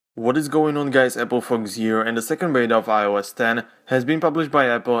What is going on, guys? Apple Fox here, and the second beta of iOS 10 has been published by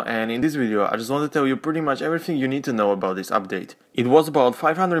Apple, and in this video I just want to tell you pretty much everything you need to know about this update. It was about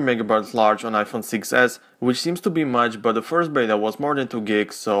 500 megabytes large on iPhone 6s, which seems to be much, but the first beta was more than 2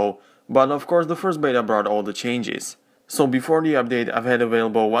 gigs, but of course the first beta brought all the changes. So before the update I've had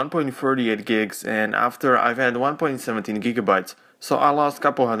available 1.38 gigs, and after I've had 1.17 gigabytes, so I lost a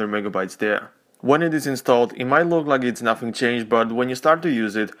couple hundred megabytes there. When it is installed, it might look like it's nothing changed, but when you start to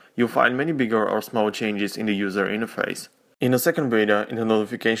use it, you'll find many bigger or small changes in the user interface. In the second beta, in the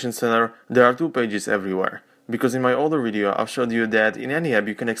notification center, there are 2 pages everywhere. Because in my older video, I've showed you that in any app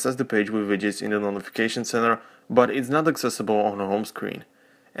you can access the page with widgets in the notification center, but it's not accessible on the home screen.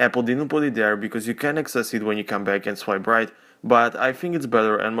 Apple didn't put it there because you can access it when you come back and swipe right, but I think it's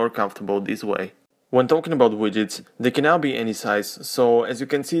better and more comfortable this way. When talking about widgets, they can now be any size, so as you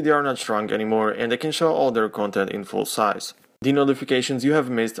can see they are not shrunk anymore and they can show all their content in full size. The notifications you have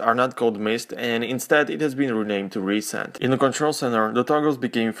missed are not called missed, and instead it has been renamed to recent. In the control center, the toggles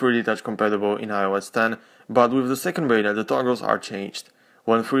became 3D touch compatible in iOS 10, but with the second beta the toggles are changed.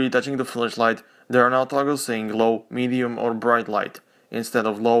 When 3D touching the flashlight, there are now toggles saying low, medium or bright light, instead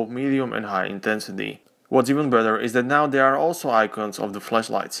of low, medium and high intensity. What's even better is that now there are also icons of the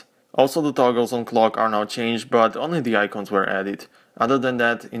flashlights. Also, the toggles on clock are now changed, but only the icons were added. Other than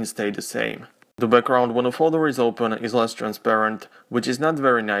that, it stayed the same. The background when the folder is open is less transparent, which is not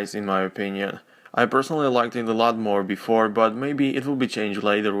very nice in my opinion. I personally liked it a lot more before, but maybe it will be changed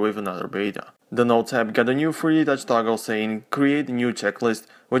later with another beta. The Notes app got a new 3D touch toggle saying create a new checklist,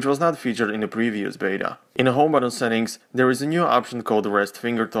 which was not featured in the previous beta. In the home button settings, there is a new option called rest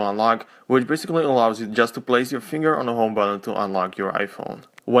finger to unlock, which basically allows you just to place your finger on the home button to unlock your iPhone.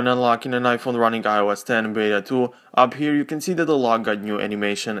 When unlocking an iPhone running iOS 10 Beta 2, up here you can see that the lock got new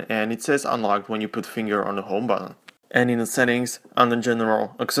animation and it says unlocked when you put finger on the home button. And in the settings, under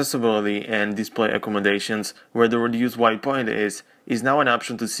General, Accessibility and Display Accommodations, where the reduced white point is now an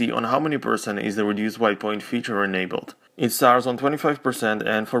option to see on how many % is the reduced white point feature enabled. It starts on 25%,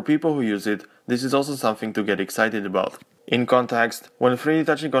 and for people who use it, this is also something to get excited about. In context, when 3D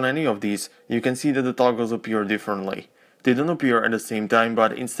touching on any of these, you can see that the toggles appear differently. They don't appear at the same time,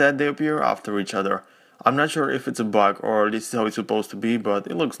 but instead they appear after each other. I'm not sure if it's a bug or this is how it's supposed to be, but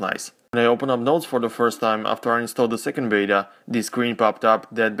it looks nice. When I opened up Notes for the first time after I installed the second beta, this screen popped up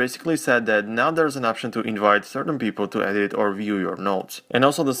that basically said that now there's an option to invite certain people to edit or view your notes. And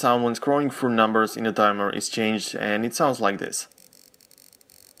also the sound when scrolling through numbers in the timer is changed, and it sounds like this.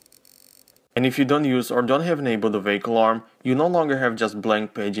 And if you don't use or don't have enabled the wake alarm, you no longer have just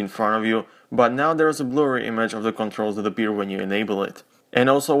blank page in front of you, but now there is a blurry image of the controls that appear when you enable it. And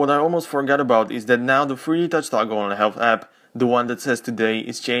also what I almost forgot about is that now the 3D touch toggle on the Health app, the one that says today,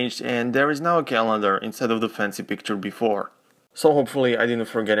 is changed and there is now a calendar instead of the fancy picture before. So hopefully I didn't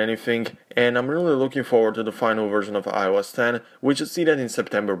forget anything, and I'm really looking forward to the final version of iOS 10, we should see that in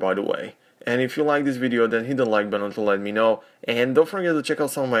September by the way. And if you like this video, then hit the like button to let me know, and don't forget to check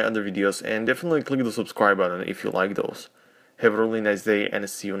out some of my other videos and definitely click the subscribe button if you like those. Have a really nice day and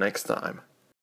see you next time.